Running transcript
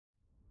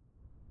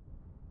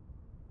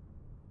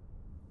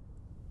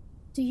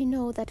Do you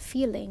know that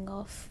feeling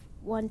of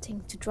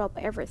wanting to drop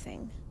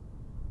everything?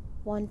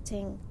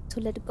 Wanting to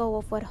let go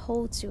of what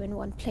holds you in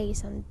one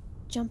place and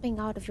jumping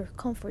out of your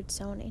comfort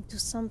zone into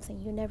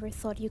something you never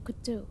thought you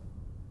could do?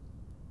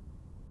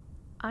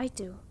 I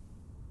do,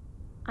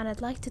 and I'd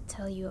like to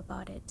tell you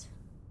about it.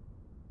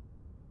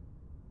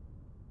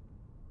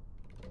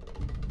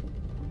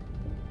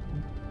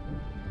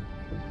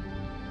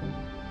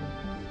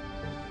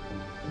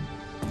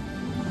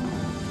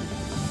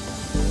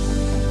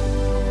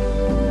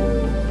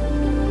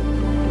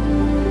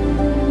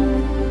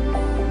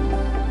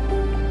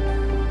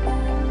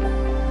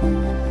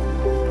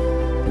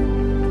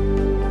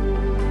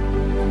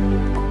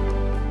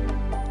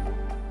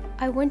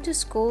 I went to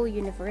school,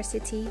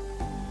 university,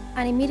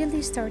 and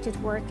immediately started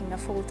working a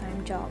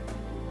full-time job,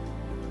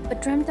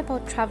 but dreamt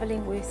about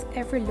traveling with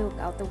every look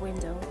out the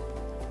window.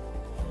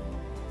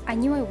 I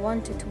knew I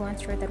wanted to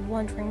answer that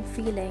wandering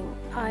feeling,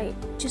 I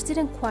just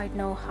didn't quite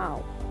know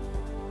how.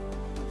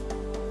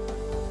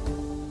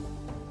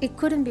 It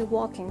couldn't be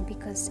walking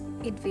because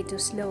it'd be too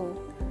slow,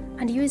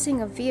 and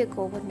using a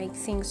vehicle would make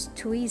things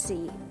too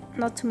easy,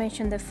 not to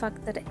mention the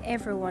fact that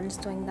everyone's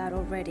doing that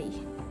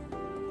already.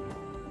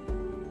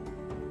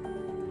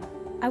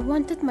 I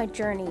wanted my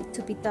journey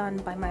to be done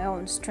by my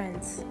own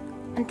strength,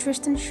 and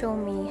Tristan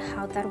showed me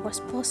how that was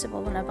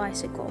possible on a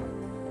bicycle.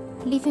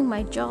 Leaving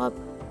my job,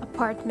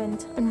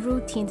 apartment, and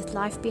routine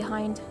life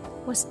behind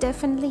was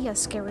definitely a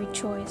scary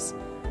choice,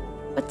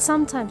 but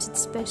sometimes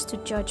it's best to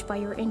judge by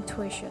your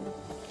intuition.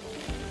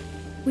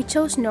 We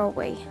chose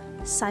Norway,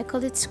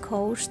 cycled its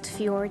coast,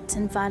 fjords,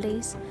 and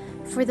valleys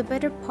for the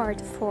better part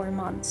of 4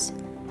 months,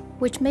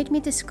 which made me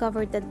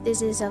discover that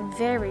this is a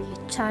very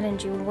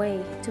challenging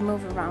way to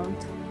move around.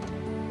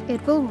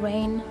 It will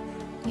rain,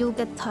 you'll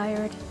get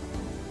tired,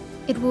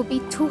 it will be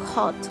too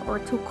hot or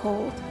too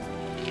cold.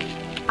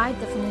 I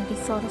definitely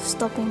thought of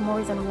stopping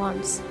more than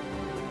once,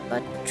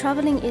 but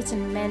traveling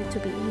isn't meant to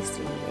be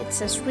easy,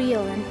 it's as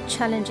real and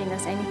challenging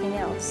as anything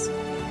else.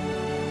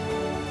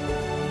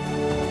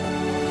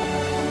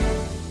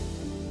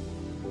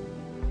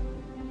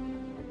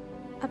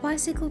 A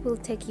bicycle will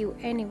take you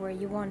anywhere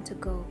you want to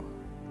go.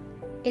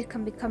 It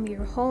can become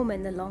your home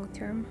in the long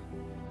term.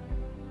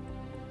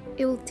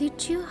 It will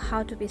teach you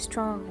how to be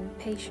strong and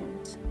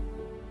patient.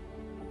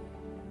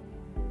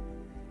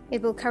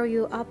 It will carry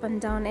you up and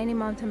down any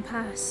mountain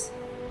pass.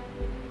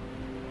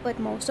 But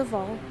most of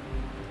all,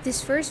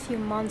 these first few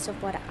months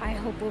of what I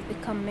hope will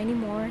become many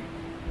more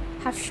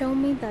have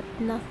shown me that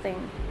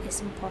nothing is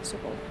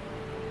impossible.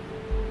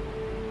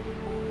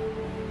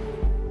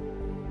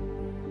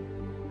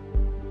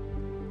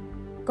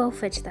 Go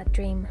fetch that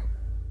dream.